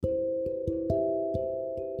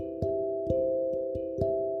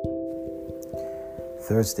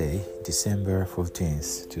Thursday, December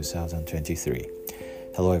 14th, 2023.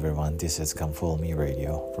 Hello everyone, this is Come Follow Me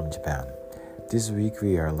Radio from Japan. This week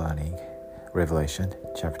we are learning Revelation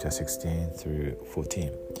chapter 16 through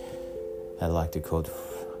 14. I'd like to quote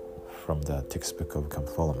from the textbook of Come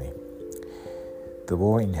Follow Me. The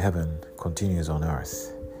war in heaven continues on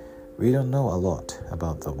earth. We don't know a lot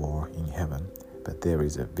about the war in heaven, but there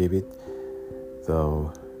is a vivid,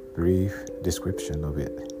 though brief description of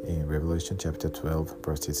it in Revelation chapter 12,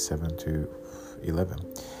 verses 7 to 11.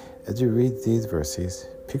 As you read these verses,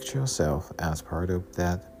 picture yourself as part of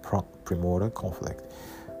that primordial conflict.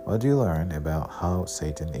 What do you learn about how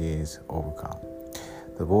Satan is overcome?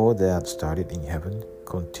 The war that started in heaven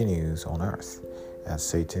continues on earth, as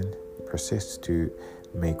Satan persists to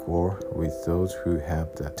make war with those who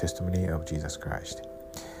have the testimony of Jesus Christ.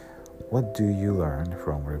 What do you learn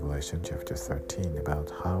from Revelation chapter 13 about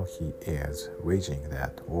how he is waging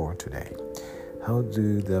that war today? How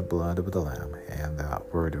do the blood of the Lamb and the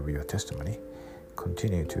word of your testimony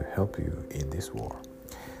continue to help you in this war?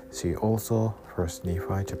 See also 1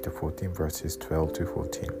 Nephi chapter 14 verses 12 to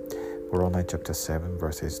 14, Moroni chapter 7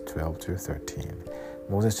 verses 12 to 13,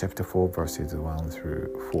 Moses chapter 4 verses 1 through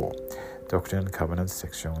 4, Doctrine and Covenants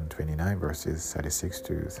section 29 verses 36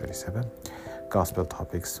 to 37, Gospel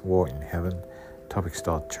Topics, War in Heaven,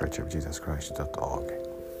 topics.churchofjesuschrist.org.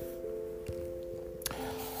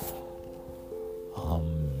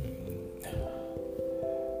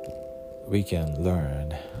 We can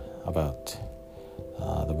learn about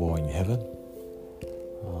the war in heaven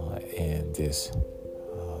in this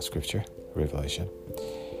scripture, Revelation,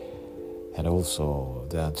 and also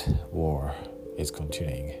that war is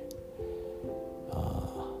continuing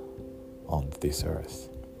on this earth.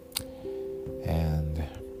 And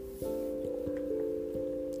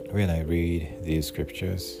when I read these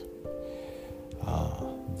scriptures,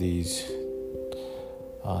 these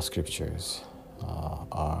scriptures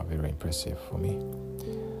are very impressive for me.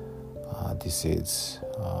 This is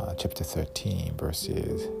chapter 13,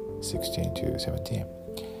 verses 16 to 17.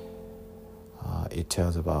 It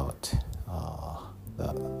tells about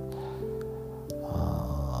the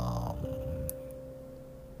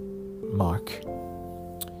mark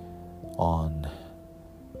on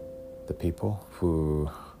the people who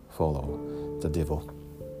follow the devil.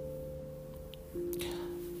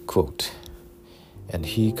 Quote, "And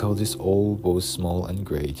he causes all, both small and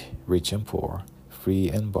great, rich and poor, free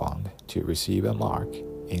and bond, to receive a mark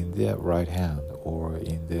in their right hand or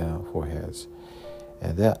in their foreheads,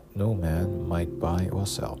 and that no man might buy or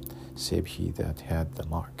sell, save he that had the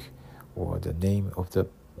mark, or the name of the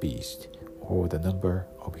beast, or the number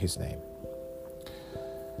of his name."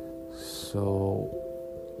 So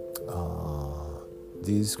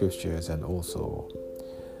these scriptures and also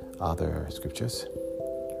other scriptures,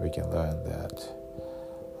 we can learn that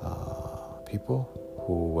people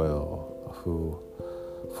who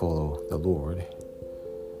follow the Lord,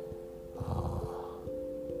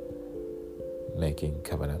 making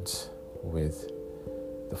covenants with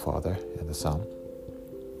the Father and the Son,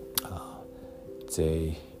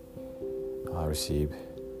 they receive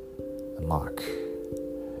the mark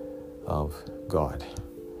of God.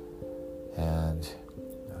 And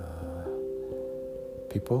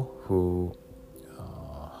people who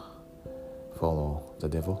follow the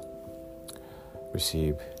devil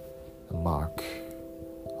receive the mark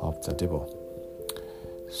of the devil.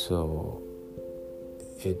 So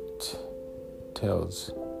it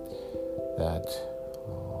tells that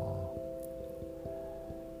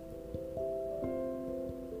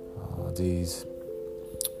these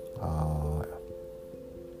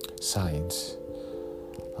signs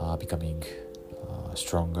are becoming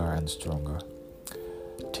stronger and stronger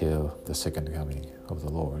till the second coming of the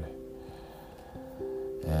Lord.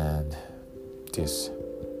 And this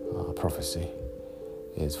prophecy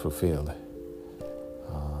is fulfilled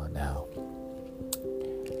now.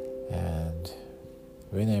 And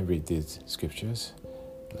when I read these scriptures,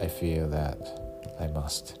 I feel that I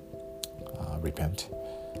must repent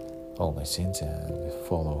all my sins and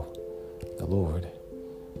follow the Lord,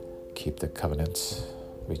 keep the covenants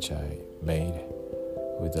which I made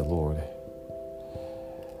with the Lord,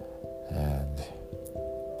 and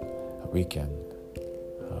we can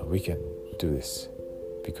do this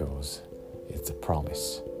because it's a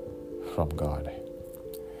promise from God.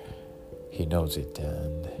 He knows it,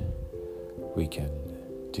 and we can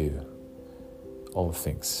do all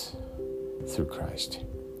things through Christ,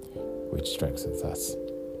 which strengthens us.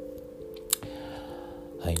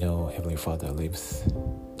 I know Heavenly Father lives.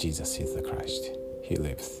 Jesus is the Christ. He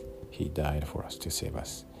lives. He died for us to save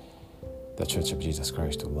us. The Church of Jesus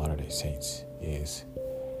Christ of Latter-day Saints is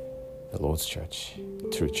the Lord's Church,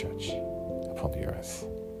 true church upon the earth.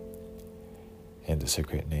 In the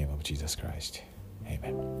sacred name of Jesus Christ.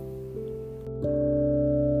 Amen.